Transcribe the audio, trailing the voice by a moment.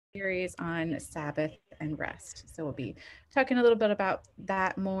series on Sabbath and rest. So we'll be talking a little bit about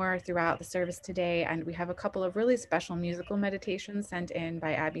that more throughout the service today. And we have a couple of really special musical meditations sent in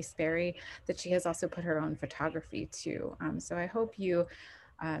by Abby Sperry that she has also put her own photography to. So I hope you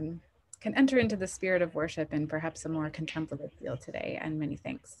can enter into the spirit of worship and perhaps a more contemplative feel today. And many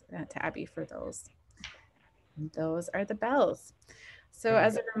thanks to Abby for those. And those are the bells. So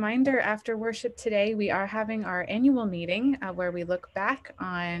as a reminder, after worship today, we are having our annual meeting where we look back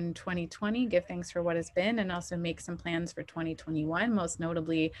on 2020, give thanks for what has been, and also make some plans for 2021, most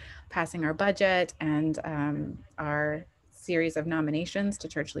notably passing our budget and our series of nominations to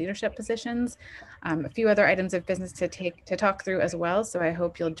church leadership positions. A few other items of business to talk through as well. So I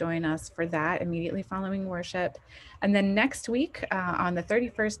hope you'll join us for that immediately following worship. And then next week, on the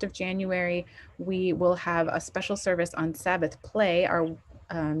 31st of January, we will have a special service on Sabbath play. Our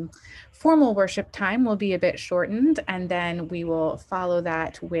formal worship time will be a bit shortened, and then we will follow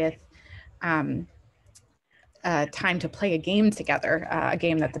that with time to play a game together, a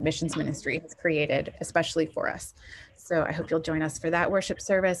game that the missions ministry has created especially for us. So I hope you'll join us for that worship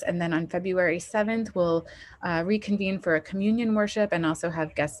service. And then on February 7th, we'll reconvene for a communion worship and also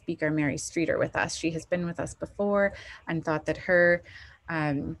have guest speaker Mary Streeter with us. She has been with us before and thought that her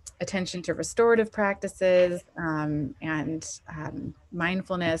attention to restorative practices and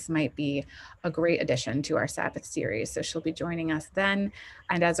mindfulness might be a great addition to our Sabbath series. So she'll be joining us then.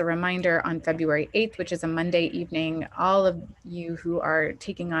 And as a reminder, on February 8th, which is a Monday evening, all of you who are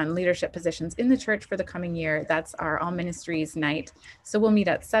taking on leadership positions in the church for the coming year, that's our All Ministries night. So we'll meet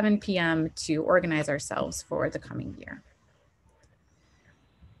at 7 p.m. to organize ourselves for the coming year.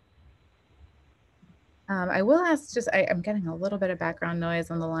 I will ask I'm getting a little bit of background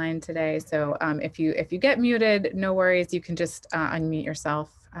noise on the line today. So if you get muted, no worries, you can just unmute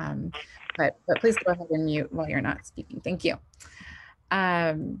yourself. But please go ahead and mute while you're not speaking. Thank you.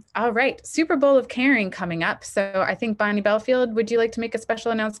 All right, Super Bowl of Caring coming up. So I think Bonnie Belfield, would you like to make a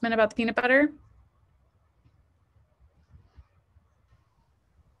special announcement about the peanut butter?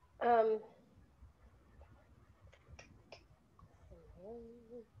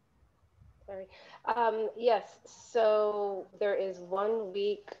 Sorry. Yes, so there is 1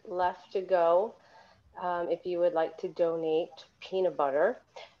 week left to go. If you would like to donate peanut butter,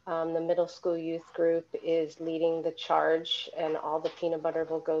 the middle school youth group is leading the charge, and all the peanut butter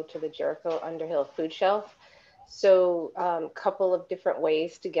will go to the Jericho Underhill Food Shelf. So couple of different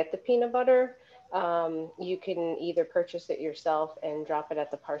ways to get the peanut butter. You can either purchase it yourself and drop it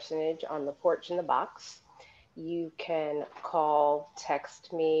at the parsonage on the porch in the box. You can call,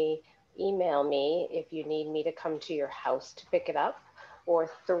 text me, email me if you need me to come to your house to pick it up. Or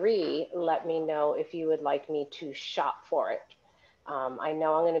 3, let me know if you would like me to shop for it. I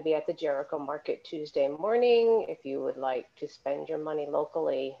know I'm going to be at the Jericho Market Tuesday morning if you would like to spend your money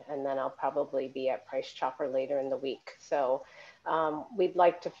locally, and then I'll probably be at Price Chopper later in the week. So we'd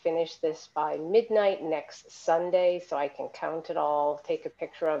like to finish this by midnight next Sunday so I can count it all, take a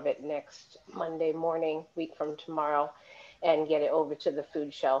picture of it next Monday morning, week from tomorrow, and get it over to the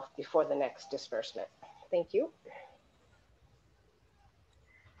food shelf before the next disbursement. Thank you.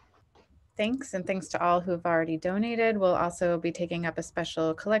 Thanks, and thanks to all who've already donated. We'll also be taking up a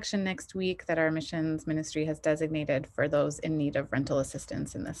special collection next week that our missions ministry has designated for those in need of rental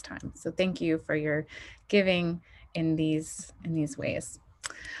assistance in this time. So thank you for your giving in these ways.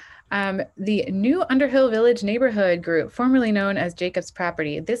 The new Underhill Village Neighborhood Group, formerly known as Jacob's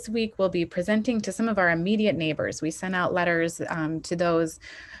Property, this week will be presenting to some of our immediate neighbors. We sent out letters to those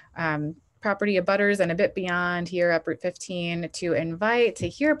property abutters and a bit beyond here up Route 15 to invite to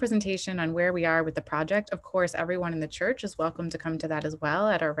hear a presentation on where we are with the project. Of course, everyone in the church is welcome to come to that as well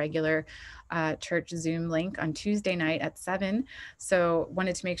at our regular church Zoom link on Tuesday night at 7. So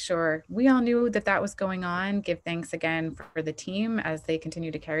wanted to make sure we all knew that that was going on. Give thanks again for the team as they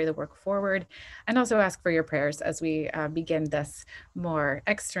continue to carry the work forward, and also ask for your prayers as we begin this more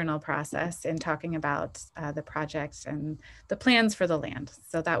external process in talking about the project and the plans for the land.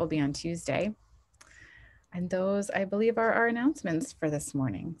 So that will be on Tuesday. And those, I believe, are our announcements for this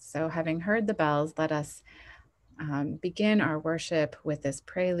morning. So having heard the bells, let us begin our worship with this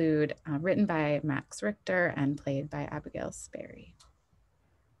prelude written by Max Richter and played by Abigail Sperry.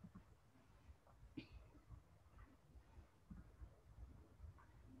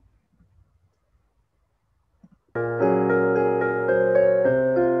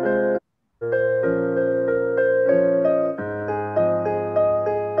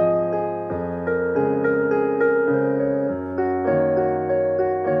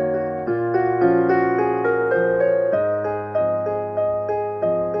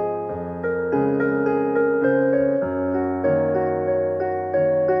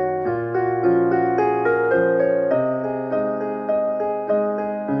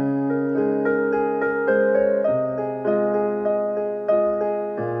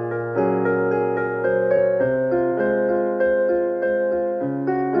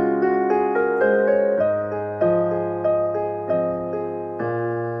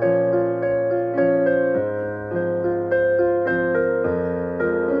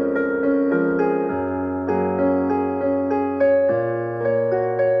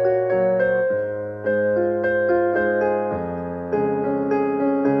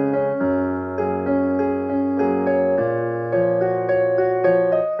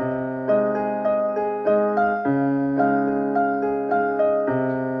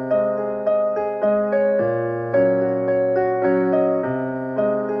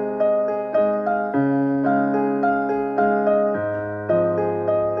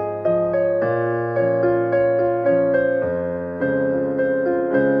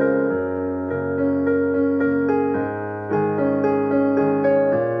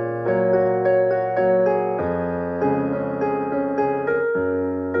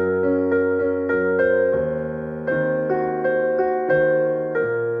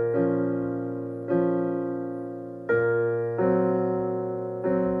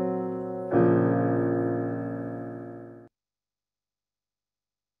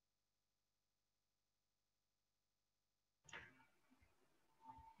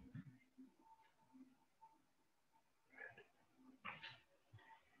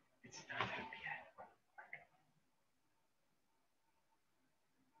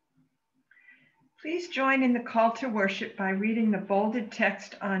 Please join in the call to worship by reading the bolded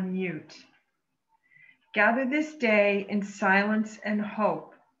text on mute. Gather this day in silence and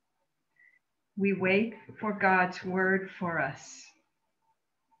hope. We wait for God's word for us.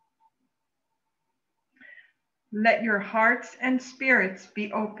 Let your hearts and spirits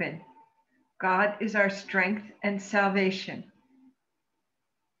be open. God is our strength and salvation.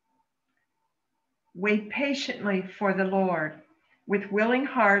 Wait patiently for the Lord. With willing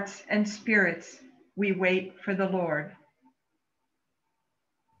hearts and spirits, we wait for the Lord.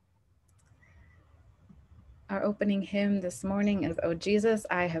 Our opening hymn this morning is "O Jesus,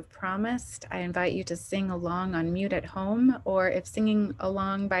 I Have Promised." I invite you to sing along on mute at home, or if singing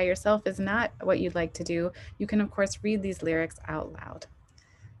along by yourself is not what you'd like to do, you can of course read these lyrics out loud.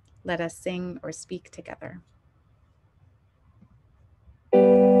 Let us sing or speak together.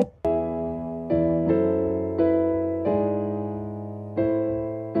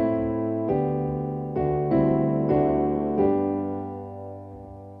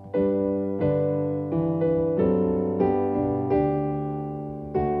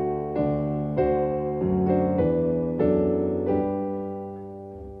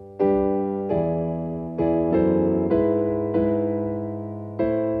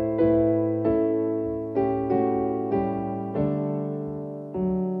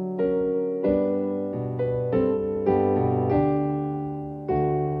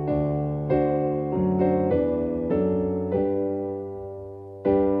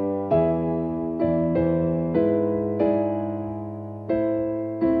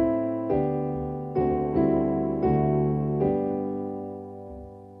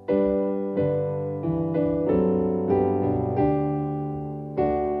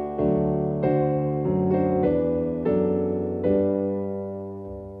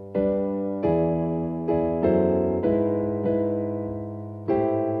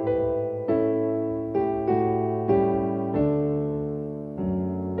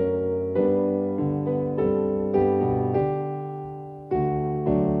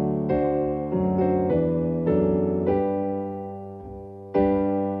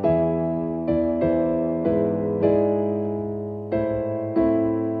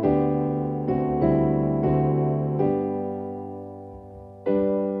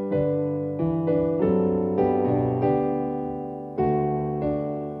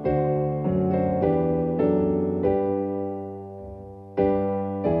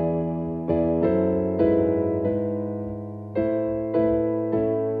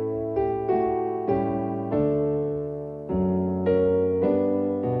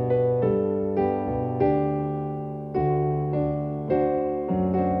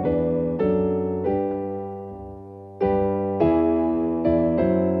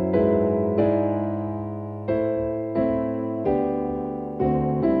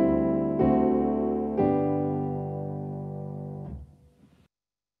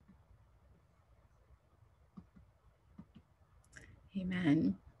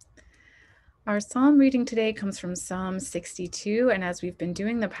 Amen. Our psalm reading today comes from Psalm 62, and as we've been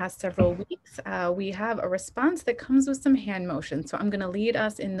doing the past several weeks, we have a response that comes with some hand motions. So I'm going to lead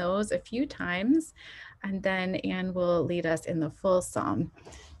us in those a few times, and then Anne will lead us in the full psalm.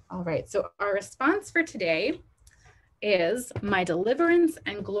 All right, so our response for today is, "My deliverance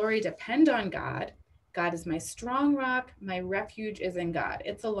and glory depend on God. God is my strong rock. My refuge is in God."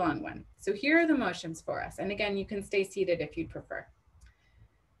 It's a long one. So here are the motions for us. And again, you can stay seated if you'd prefer.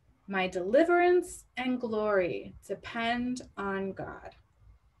 My deliverance and glory depend on God.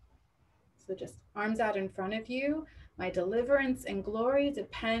 So just arms out in front of you. My deliverance and glory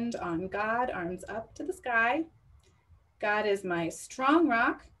depend on God, arms up to the sky. God is my strong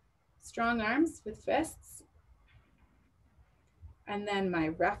rock, strong arms with fists. And then my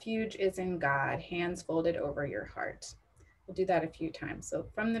refuge is in God, hands folded over your heart. We'll do that a few times. So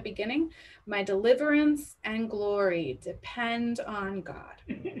from the beginning, my deliverance and glory depend on God.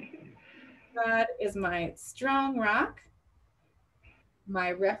 God is my strong rock.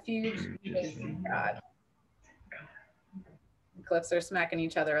 My refuge is in God. Cliffs are smacking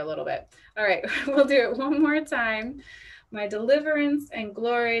each other a little bit. All right, we'll do it one more time. My deliverance and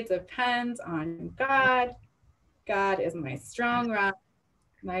glory depends on God. God is my strong rock.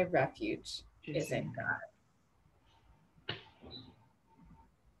 My refuge is in God.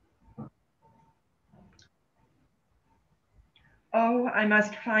 Oh, I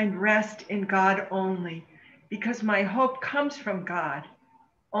must find rest in God only, because my hope comes from God.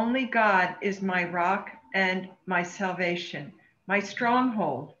 Only God is my rock and my salvation, my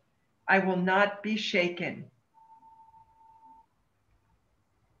stronghold. I will not be shaken.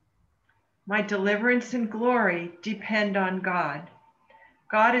 My deliverance and glory depend on God.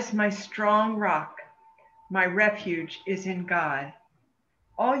 God is my strong rock. My refuge is in God.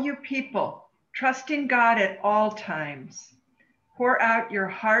 All you people, trust in God at all times. Pour out your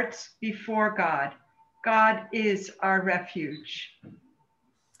hearts before God. God is our refuge.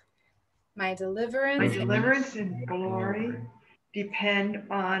 My deliverance And glory depend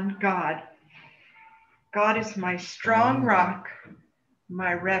on God. God is my strong rock.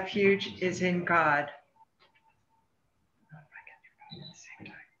 My refuge is in God.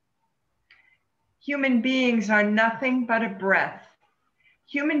 Human beings are nothing but a breath.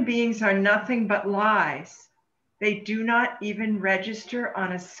 Human beings are nothing but lies. They do not even register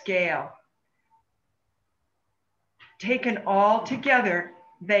on a scale. Taken all together,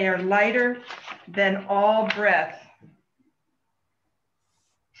 they are lighter than all breath.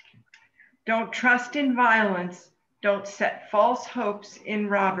 Don't trust in violence. Don't set false hopes in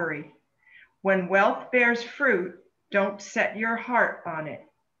robbery. When wealth bears fruit, don't set your heart on it.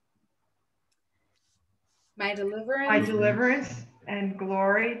 My My deliverance and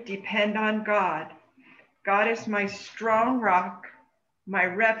glory depend on God. God is my strong rock. My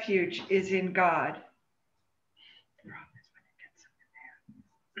refuge is in God.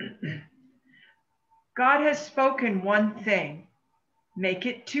 God has spoken one thing. Make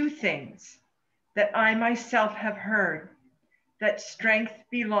it two things, that I myself have heard, that strength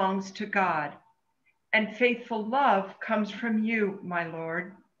belongs to God, and faithful love comes from you, my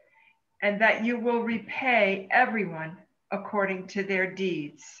Lord, and that you will repay everyone according to their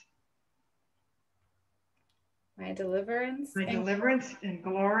deeds. My deliverance And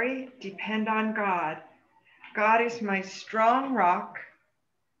glory depend on God. God is my strong rock.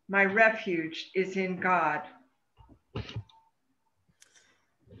 My refuge is in God.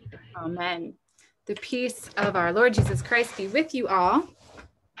 Amen. The peace of our Lord Jesus Christ be with you all.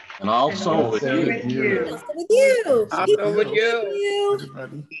 And also with you. with you. Also with you. Also with you.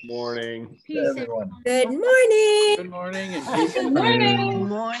 you. Morning. Peace. Everyone. Good morning. Good morning and peace. Good morning. Good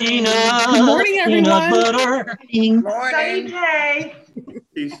morning, everyone. Peanut butter. Sunny Morning. day.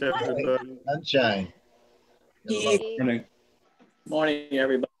 Peace, everybody. Sunshine. Morning. Morning,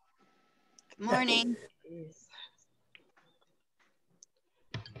 everybody. Morning.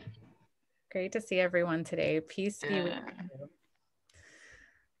 Great to see everyone today. Peace be with you.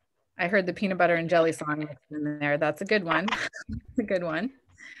 I heard the peanut butter and jelly song mixed in there. That's a good one. It's a good one.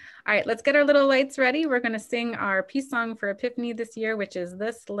 All right, let's get our little lights ready. We're going to sing our peace song for Epiphany this year, which is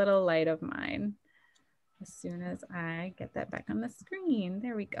This Little Light of Mine. As soon as I get that back on the screen.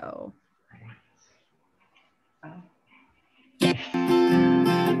 There we go.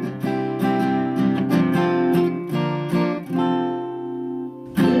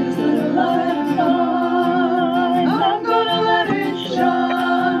 This little light of mine, I'm gonna let it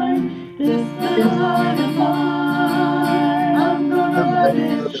shine. This little light of mine, I'm gonna let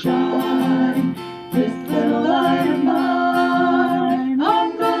it shine. This little light of mine,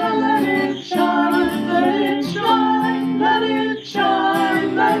 I'm gonna let it shine. Let it shine, let it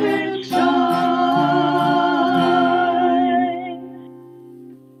shine, let it shine.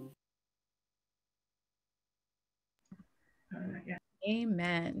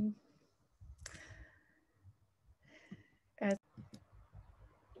 Amen.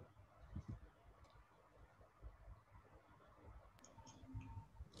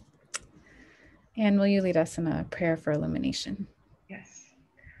 And will you lead us in a prayer for illumination? Yes.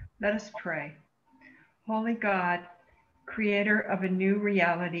 Let us pray. Holy God, creator of a new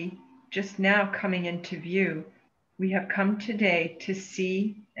reality just now coming into view, we have come today to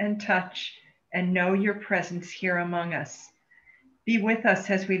see and touch and know your presence here among us. Be with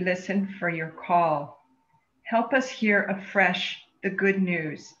us as we listen for your call. Help us hear afresh the good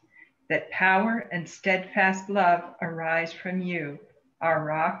news that power and steadfast love arise from you, our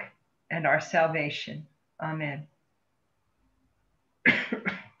rock and our salvation. Amen.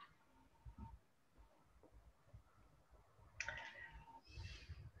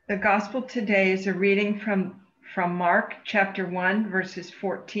 The gospel today is a reading from Mark chapter 1, verses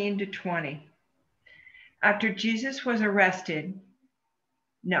 14 to 20. After Jesus was arrested,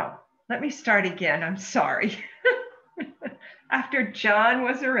 let me start again. I'm sorry. After John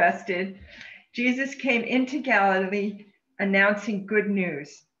was arrested, Jesus came into Galilee announcing good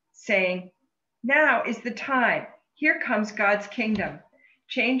news, saying, "Now is the time. Here comes God's kingdom.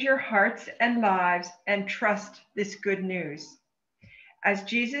 Change your hearts and lives and trust this good news." As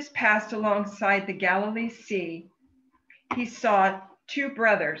Jesus passed alongside the Galilee Sea, he saw two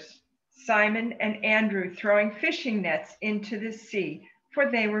brothers, Simon and Andrew, throwing fishing nets into the sea,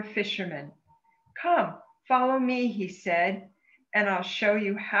 for they were fishermen. "Come, follow me," he said, and I'll show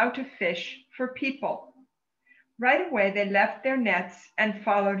you how to fish for people." Right away, they left their nets and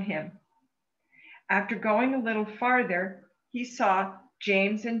followed him. After going a little farther, he saw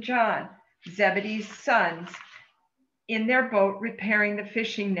James and John, Zebedee's sons, in their boat repairing the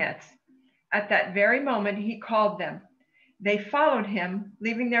fishing nets. At that very moment, he called them. They followed him,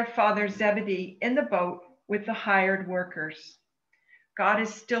 leaving their father Zebedee in the boat with the hired workers. God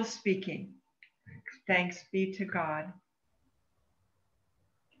is still speaking. Thanks be to God.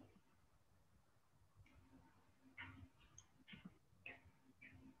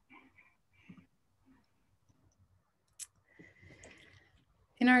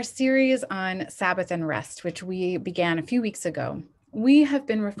 In our series on Sabbath and rest, which we began a few weeks ago, we have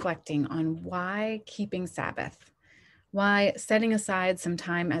been reflecting on why keeping Sabbath, why setting aside some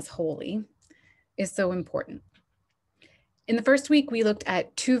time as holy is so important. In the first week, we looked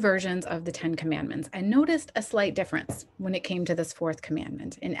at two versions of the 10 Commandments and noticed a slight difference when it came to this fourth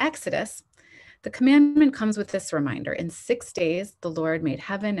commandment. In Exodus, the commandment comes with this reminder: in 6 days, the Lord made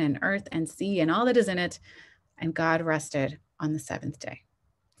heaven and earth and sea and all that is in it, and God rested on the seventh day.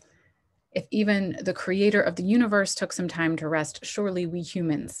 If even the creator of the universe took some time to rest, surely we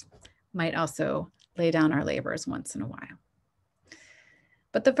humans might also lay down our labors once in a while.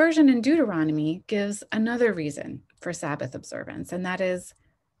 But the version in Deuteronomy gives another reason for Sabbath observance, and that is,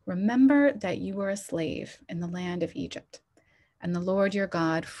 remember that you were a slave in the land of Egypt, and the Lord your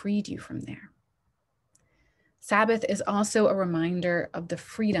God freed you from there. Sabbath is also a reminder of the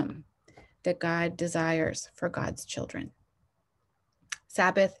freedom that God desires for God's children.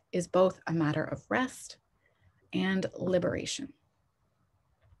 Sabbath is both a matter of rest and liberation.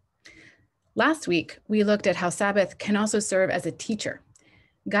 Last week, we looked at how Sabbath can also serve as a teacher,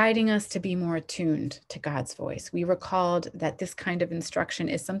 guiding us to be more attuned to God's voice. We recalled that this kind of instruction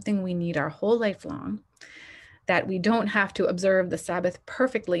is something we need our whole life long, that we don't have to observe the Sabbath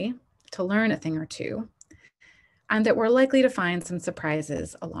perfectly to learn a thing or two, and that we're likely to find some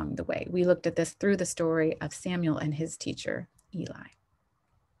surprises along the way. We looked at this through the story of Samuel and his teacher, Eli.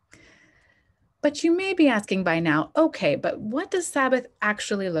 But you may be asking by now, okay, but what does Sabbath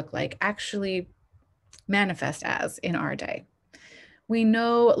actually look like, actually manifest as in our day? We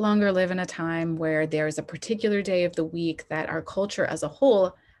no longer live in a time where there's a particular day of the week that our culture as a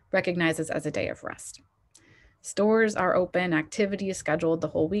whole recognizes as a day of rest. Stores are open, activity is scheduled the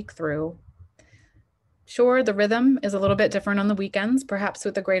whole week through. Sure, the rhythm is a little bit different on the weekends, perhaps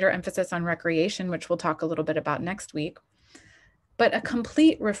with a greater emphasis on recreation, which we'll talk a little bit about next week. But a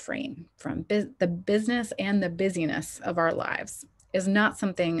complete refrain from the business and the busyness of our lives is not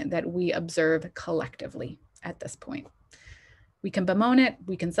something that we observe collectively at this point. We can bemoan it,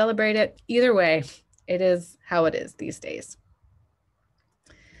 we can celebrate it. Either way, it is how it is these days.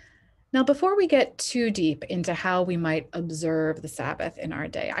 Now, before we get too deep into how we might observe the Sabbath in our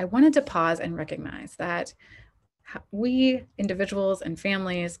day, I wanted to pause and recognize that we, individuals and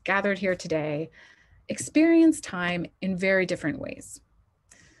families gathered here today, experience time in very different ways.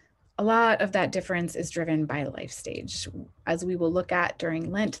 A lot of that difference is driven by life stage, as we will look at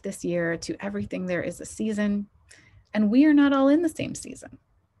during Lent this year. To everything there is a season, and we are not all in the same season.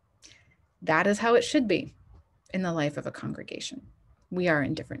 That is how it should be in the life of a congregation. We are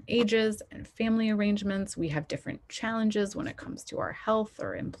in different ages and family arrangements. We have different challenges when it comes to our health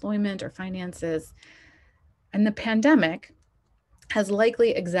or employment or finances. And the pandemic has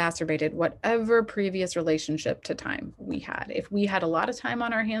likely exacerbated whatever previous relationship to time we had. If we had a lot of time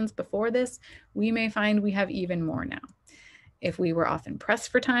on our hands before this, we may find we have even more now. If we were often pressed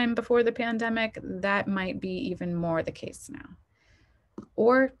for time before the pandemic, that might be even more the case now.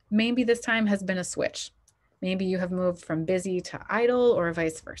 Or maybe this time has been a switch. Maybe you have moved from busy to idle or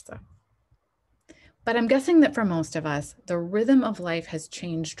vice versa. But I'm guessing that for most of us, the rhythm of life has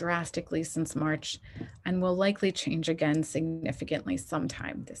changed drastically since March and will likely change again significantly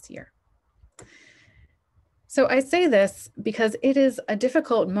sometime this year. So I say this because it is a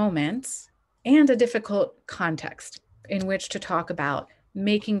difficult moment and a difficult context in which to talk about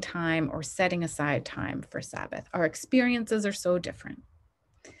making time or setting aside time for Sabbath. Our experiences are so different.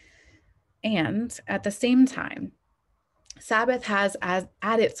 And at the same time, Sabbath has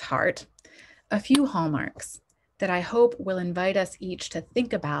at its heart a few hallmarks that I hope will invite us each to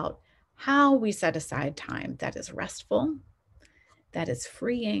think about how we set aside time that is restful, that is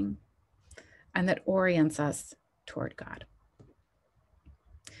freeing, and that orients us toward God.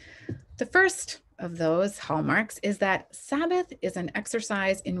 The first of those hallmarks is that Sabbath is an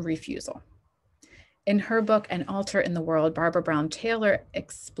exercise in refusal. In her book, An Altar in the World, Barbara Brown Taylor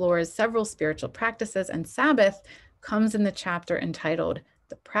explores several spiritual practices, and Sabbath comes in the chapter entitled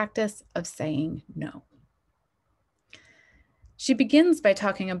The Practice of Saying No. She begins by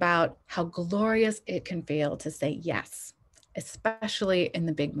talking about how glorious it can feel to say yes, especially in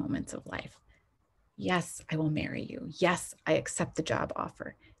the big moments of life. Yes, I will marry you. Yes, I accept the job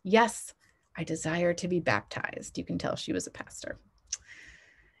offer. Yes, I desire to be baptized. You can tell she was a pastor.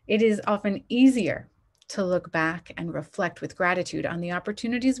 It is often easier to look back and reflect with gratitude on the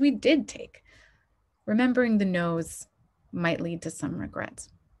opportunities we did take. Remembering the no's might lead to some regrets.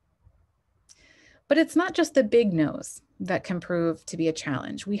 But it's not just the big no's that can prove to be a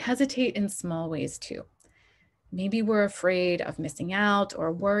challenge. We hesitate in small ways too. Maybe we're afraid of missing out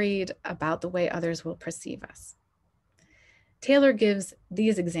or worried about the way others will perceive us. Taylor gives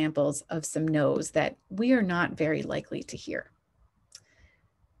these examples of some no's that we are not very likely to hear.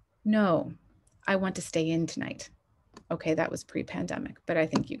 No, I want to stay in tonight. Okay, that was pre-pandemic, but I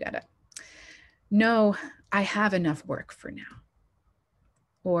think you get it. No, I have enough work for now.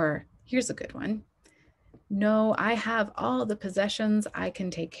 Or here's a good one. No, I have all the possessions I can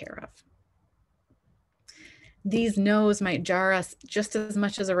take care of. These no's might jar us just as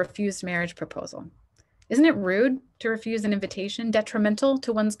much as a refused marriage proposal. Isn't it rude to refuse an invitation, detrimental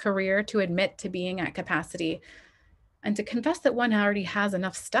to one's career, to admit to being at capacity, and to confess that one already has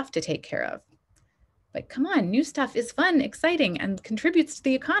enough stuff to take care of? But come on, new stuff is fun, exciting, and contributes to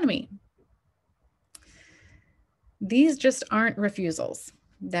the economy. These just aren't refusals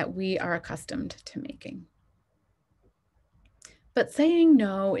that we are accustomed to making. But saying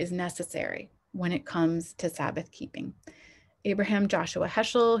no is necessary when it comes to Sabbath keeping. Abraham Joshua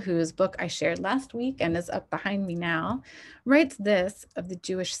Heschel, whose book I shared last week and is up behind me now, writes this of the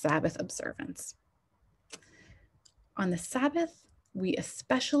Jewish Sabbath observance. On the Sabbath, we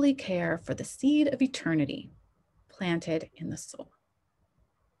especially care for the seed of eternity planted in the soul.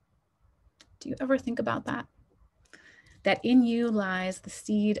 Do you ever think about that? That in you lies the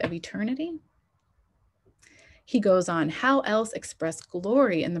seed of eternity? He goes on, how else express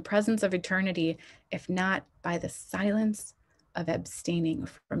glory in the presence of eternity, if not by the silence of abstaining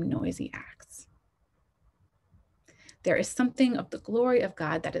from noisy acts? There is something of the glory of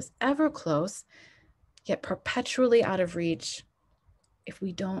God that is ever close, yet perpetually out of reach if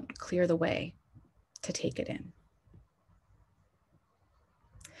we don't clear the way to take it in.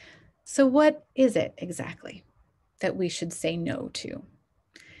 So what is it exactly that we should say no to?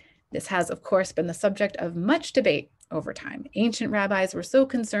 This has, of course, been the subject of much debate over time. Ancient rabbis were so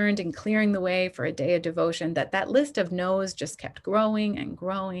concerned in clearing the way for a day of devotion that that list of no's just kept growing and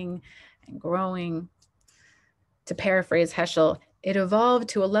growing and growing. To paraphrase Heschel, it evolved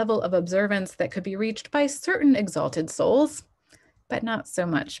to a level of observance that could be reached by certain exalted souls, but not so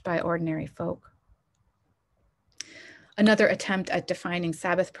much by ordinary folk. Another attempt at defining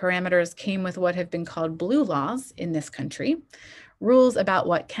Sabbath parameters came with what have been called blue laws in this country, rules about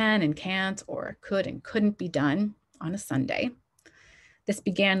what can and can't, or could and couldn't be done on a Sunday. This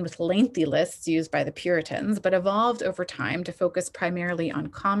began with lengthy lists used by the Puritans, but evolved over time to focus primarily on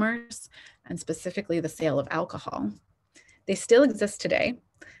commerce and specifically the sale of alcohol. They still exist today,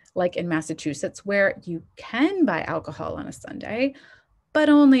 like in Massachusetts, where you can buy alcohol on a Sunday, but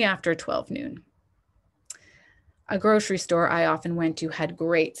only after 12 noon. A grocery store I often went to had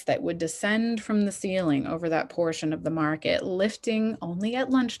grates that would descend from the ceiling over that portion of the market, lifting only at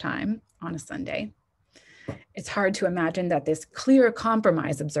lunchtime on a Sunday. It's hard to imagine that this clear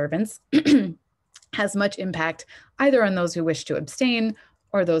compromise observance has much impact either on those who wish to abstain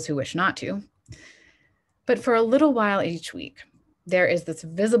or those who wish not to. But for a little while each week, there is this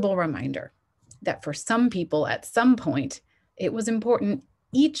visible reminder that for some people at some point, it was important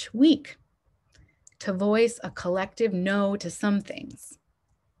each week to voice a collective no to some things,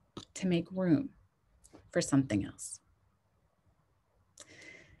 to make room for something else.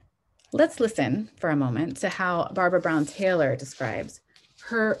 Let's listen for a moment to how Barbara Brown Taylor describes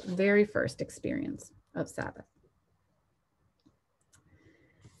her very first experience of Sabbath.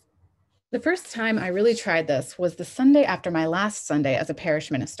 The first time I really tried this was the Sunday after my last Sunday as a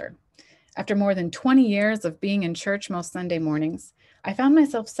parish minister. After more than 20 years of being in church most Sunday mornings, I found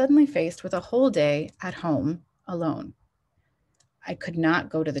myself suddenly faced with a whole day at home alone. I could not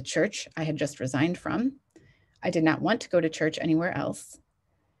go to the church I had just resigned from. I did not want to go to church anywhere else.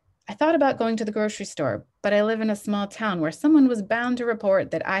 I thought about going to the grocery store, but I live in a small town where someone was bound to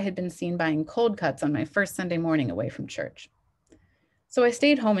report that I had been seen buying cold cuts on my first Sunday morning away from church. So I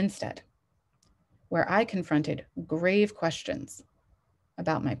stayed home instead, where I confronted grave questions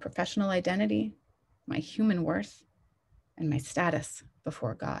about my professional identity, my human worth, and my status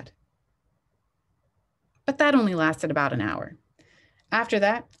before God. But that only lasted about an hour. After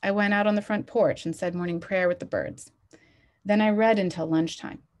that, I went out on the front porch and said morning prayer with the birds. Then I read until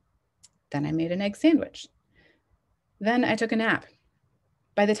lunchtime. Then I made an egg sandwich. Then I took a nap.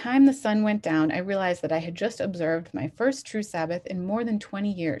 By the time the sun went down, I realized that I had just observed my first true Sabbath in more than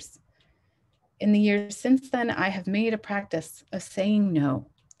 20 years. In the years since then, I have made a practice of saying no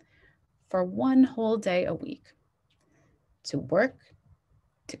for one whole day a week to work,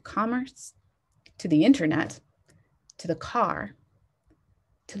 to commerce, to the internet, to the car,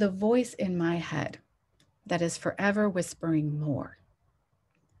 to the voice in my head that is forever whispering more.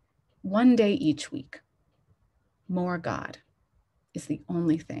 One day each week, more God is the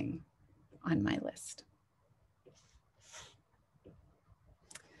only thing on my list.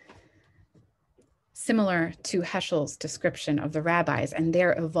 Similar to Heschel's description of the rabbis and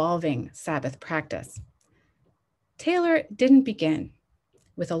their evolving Sabbath practice, Taylor didn't begin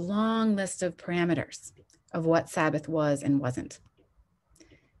with a long list of parameters of what Sabbath was and wasn't.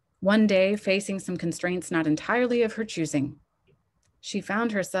 One day, facing some constraints not entirely of her choosing, she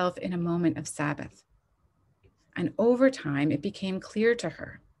found herself in a moment of Sabbath. And over time, it became clear to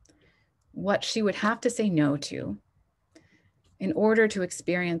her what she would have to say no to in order to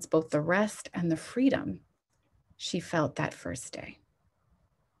experience both the rest and the freedom she felt that first day.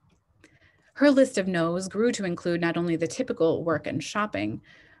 Her list of no's grew to include not only the typical work and shopping,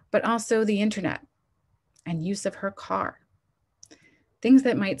 but also the internet and use of her car, things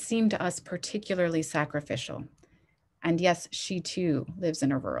that might seem to us particularly sacrificial. And yes, she too lives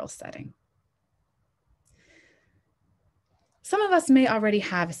in a rural setting. Some of us may already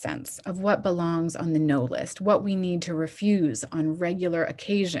have a sense of what belongs on the no list, what we need to refuse on regular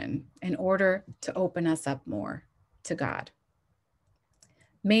occasion in order to open us up more to God.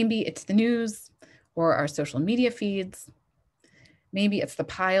 Maybe it's the news or our social media feeds. Maybe it's the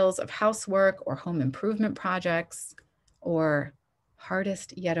piles of housework or home improvement projects, or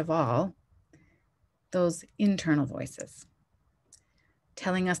hardest yet of all, those internal voices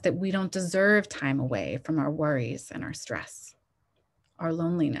telling us that we don't deserve time away from our worries and our stress, our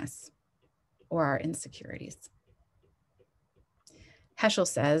loneliness, or our insecurities. Heschel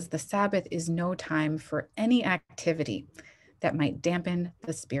says the Sabbath is no time for any activity that might dampen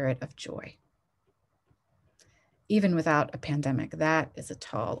the spirit of joy. Even without a pandemic, that is a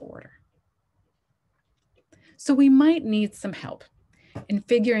tall order. So we might need some help in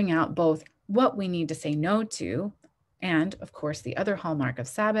figuring out both what we need to say no to, and of course, the other hallmark of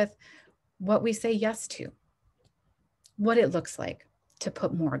Sabbath, what we say yes to, what it looks like to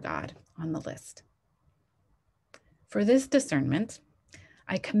put more God on the list. For this discernment,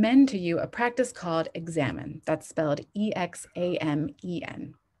 I commend to you a practice called examen, that's spelled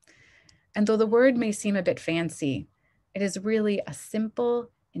E-X-A-M-E-N. And though the word may seem a bit fancy, it is really a simple,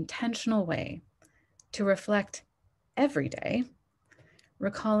 intentional way to reflect every day,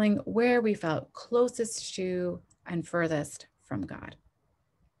 recalling where we felt closest to and furthest from God.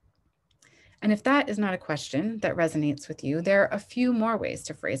 And if that is not a question that resonates with you, there are a few more ways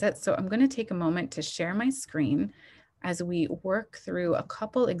to phrase it. So I'm going to take a moment to share my screen as we work through a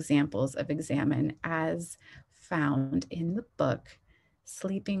couple examples of examen as found in the book,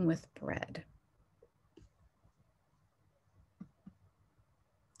 Sleeping with Bread.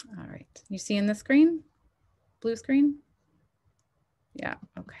 All right, you see in the screen, blue screen? Yeah,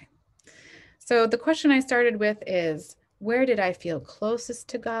 okay. So the question I started with is, where did I feel closest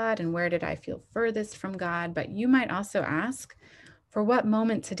to God and where did I feel furthest from God? But you might also ask, for what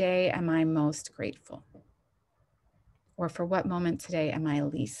moment today am I most grateful? Or for what moment today am I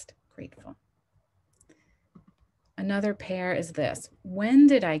least grateful? Another pair is this: when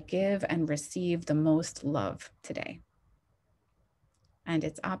did I give and receive the most love today? And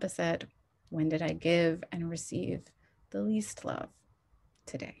its opposite, when did I give and receive the least love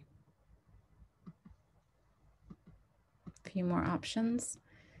today? A few more options.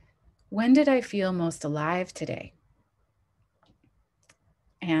 When did I feel most alive today?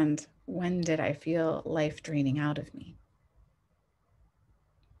 And when did I feel life draining out of me?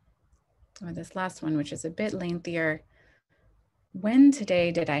 Or this last one, which is a bit lengthier. When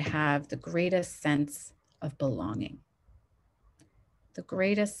today did I have the greatest sense of belonging? The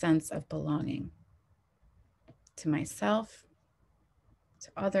greatest sense of belonging to myself,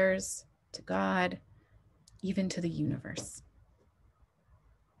 to others, to God, even to the universe.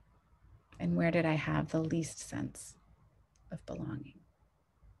 And where did I have the least sense of belonging?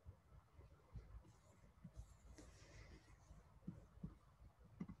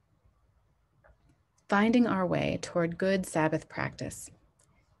 Finding our way toward good Sabbath practice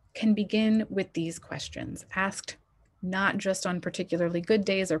can begin with these questions, asked not just on particularly good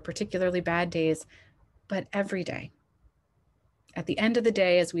days or particularly bad days, but every day. At the end of the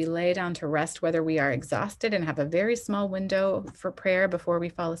day, as we lay down to rest, whether we are exhausted and have a very small window for prayer before we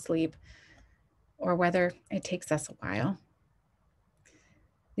fall asleep, or whether it takes us a while.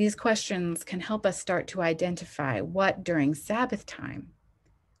 These questions can help us start to identify what during Sabbath time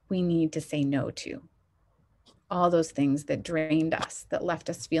we need to say no to. All those things that drained us, that left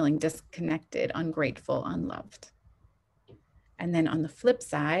us feeling disconnected, ungrateful, unloved. And then on the flip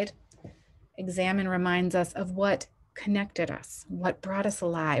side, examine reminds us of what connected us, what brought us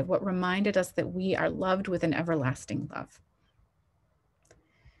alive, what reminded us that we are loved with an everlasting love.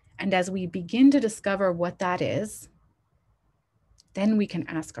 And as we begin to discover what that is, then we can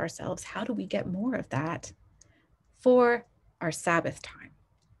ask ourselves, how do we get more of that for our Sabbath time?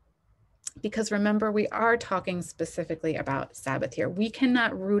 Because remember, we are talking specifically about Sabbath here. We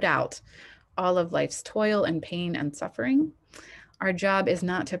cannot root out all of life's toil and pain and suffering. Our job is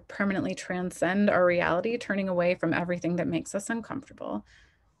not to permanently transcend our reality, turning away from everything that makes us uncomfortable.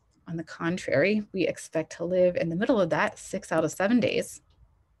 On the contrary, we expect to live in the middle of that 6 out of 7 days.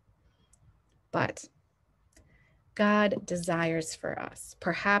 But God desires for us,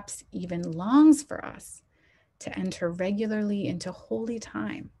 perhaps even longs for us, to enter regularly into holy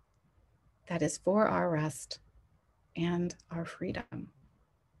time that is for our rest and our freedom.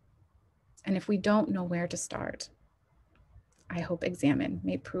 And if we don't know where to start, I hope Examine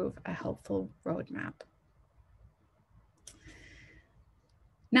may prove a helpful roadmap.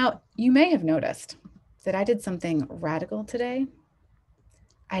 Now, you may have noticed that I did something radical today.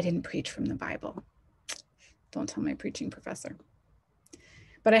 I didn't preach from the Bible. Don't tell my preaching professor.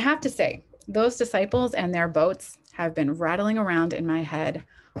 But I have to say, those disciples and their boats have been rattling around in my head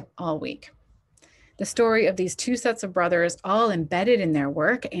all week. The story of these two sets of brothers, all embedded in their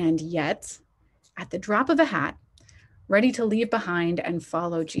work, and yet, at the drop of a hat, ready to leave behind and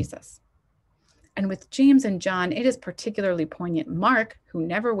follow Jesus. And with James and John, it is particularly poignant. Mark, who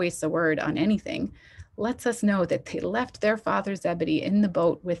never wastes a word on anything, lets us know that they left their father Zebedee in the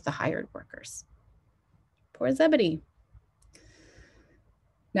boat with the hired workers. Poor Zebedee.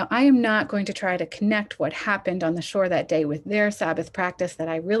 Now, I am not going to try to connect what happened on the shore that day with their Sabbath practice that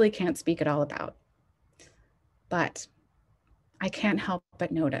I really can't speak at all about. But I can't help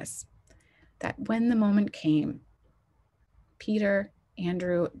but notice that when the moment came, Peter,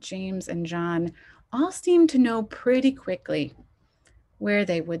 Andrew, James, and John all seemed to know pretty quickly where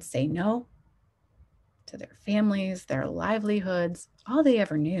they would say no to their families, their livelihoods, all they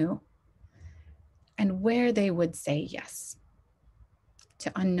ever knew, and where they would say yes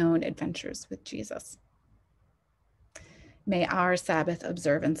to unknown adventures with Jesus. May our Sabbath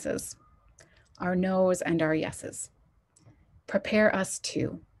observances, our no's and our yeses, prepare us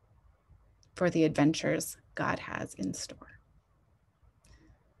too for the adventures God has in store.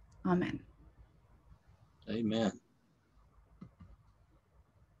 Amen. Amen.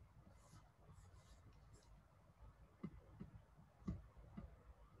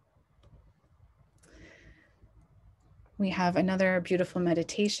 We have another beautiful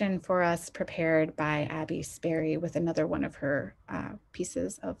meditation for us prepared by Abby Sperry with another one of her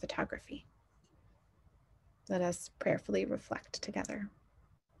pieces of photography. Let us prayerfully reflect together.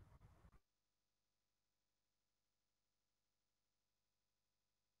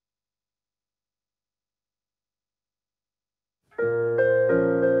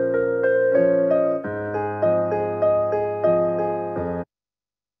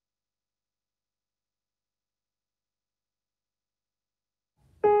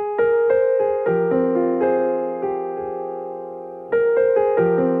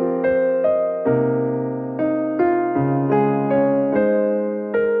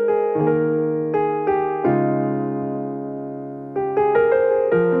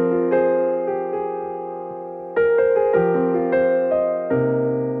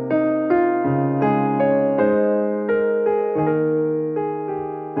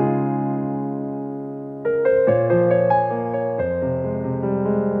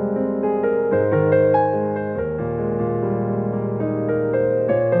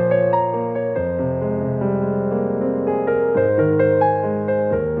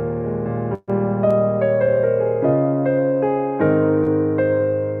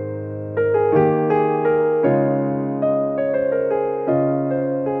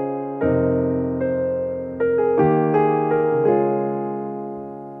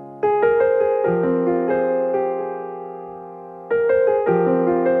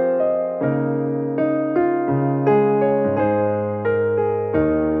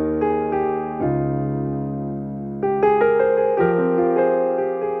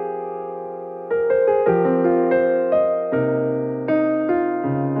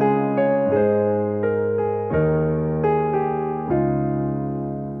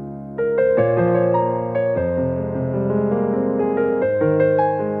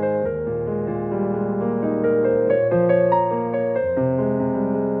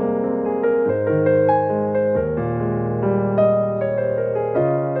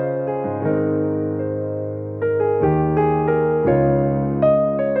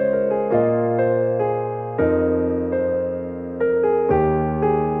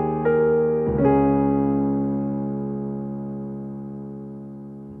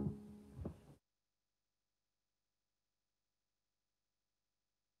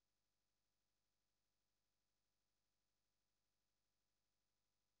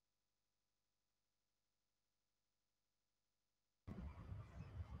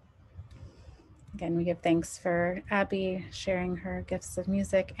 Again, we give thanks for Abby sharing her gifts of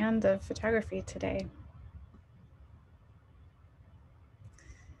music and of photography today.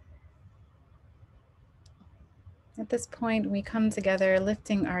 At this point, we come together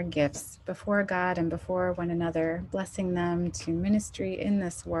lifting our gifts before God and before one another, blessing them to ministry in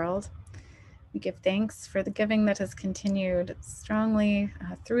this world. We give thanks for the giving that has continued strongly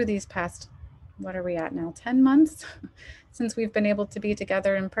through these past, what are we at now, 10 months since we've been able to be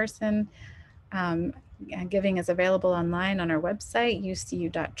together in person. Giving is available online on our website,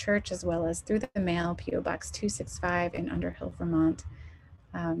 ucu.church, as well as through the mail, P.O. Box 265 in Underhill, Vermont.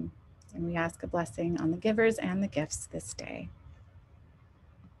 And we ask a blessing on the givers and the gifts this day.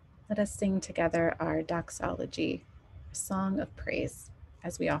 Let us sing together our doxology, a song of praise,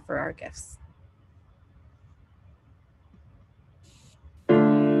 as we offer our gifts.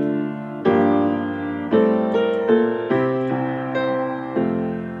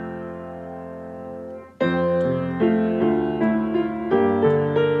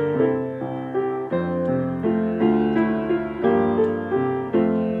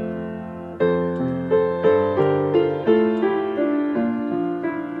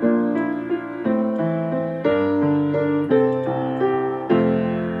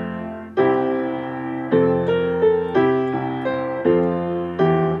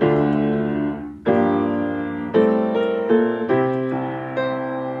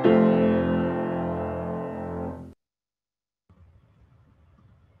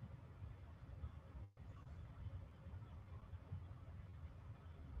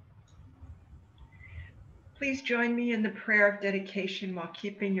 Please join me in the prayer of dedication while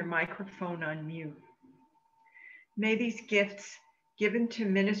keeping your microphone on mute. May these gifts given to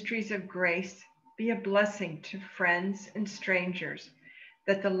ministries of grace be a blessing to friends and strangers,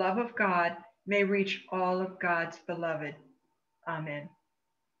 that the love of God may reach all of God's beloved. Amen.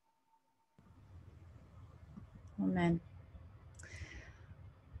 Amen.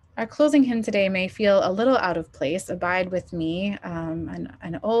 Our closing hymn today may feel a little out of place. Abide with me,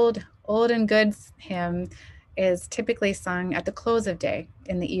 an old and good hymn, is typically sung at the close of day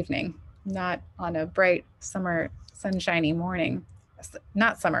in the evening, not on a bright summer sunshiny morning.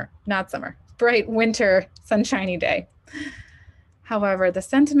 Not summer, bright winter sunshiny day. However, the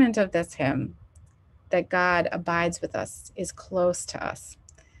sentiment of this hymn, that God abides with us, is close to us,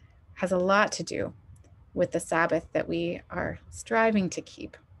 has a lot to do with the Sabbath that we are striving to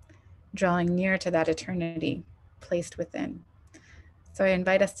keep, drawing near to that eternity placed within. So I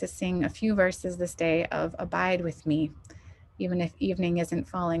invite us to sing a few verses this day of Abide with Me, even if evening isn't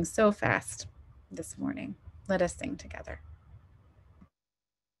falling so fast this morning. Let us sing together.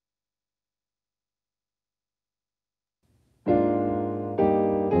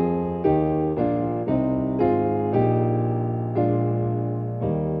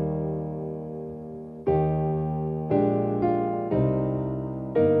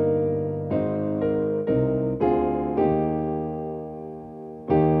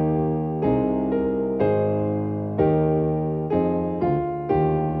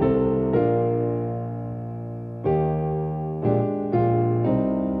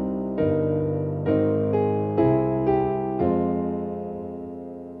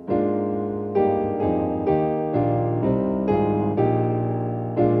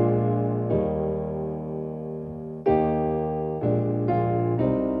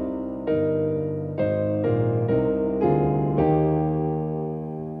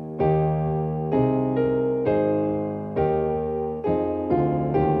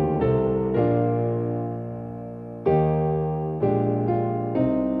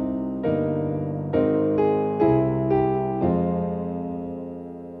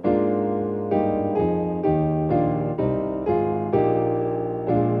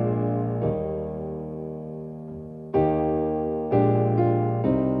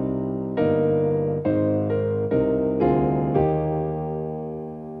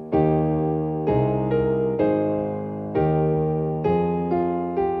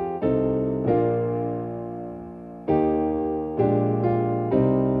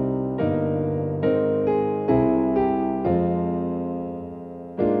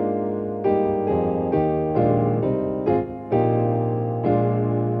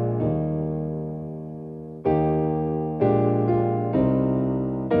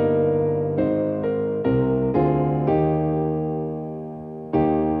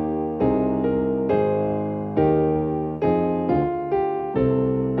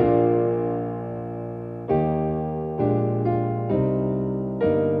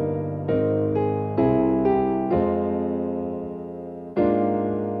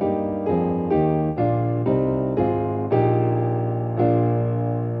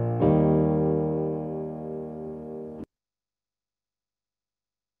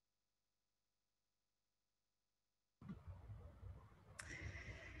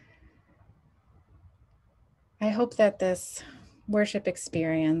 I hope that this worship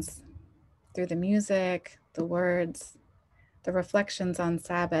experience, through the music, the words, the reflections on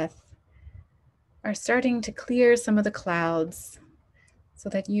Sabbath, are starting to clear some of the clouds so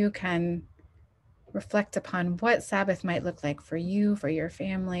that you can reflect upon what Sabbath might look like for you, for your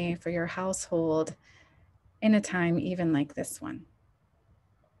family, for your household, in a time even like this one.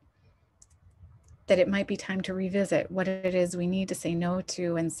 That it might be time to revisit what it is we need to say no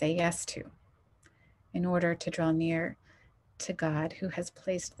to and say yes to in order to draw near to God, who has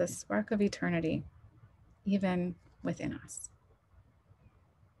placed the spark of eternity even within us.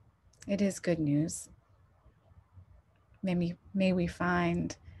 It is good news. May we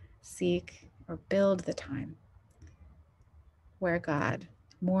find, seek, or build the time where God,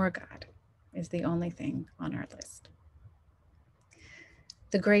 more God, is the only thing on our list.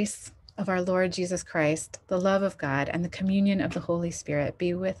 The grace of our Lord Jesus Christ, the love of God, and the communion of the Holy Spirit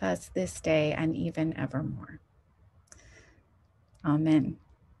be with us this day and even evermore. Amen.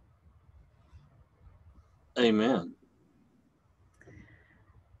 Amen.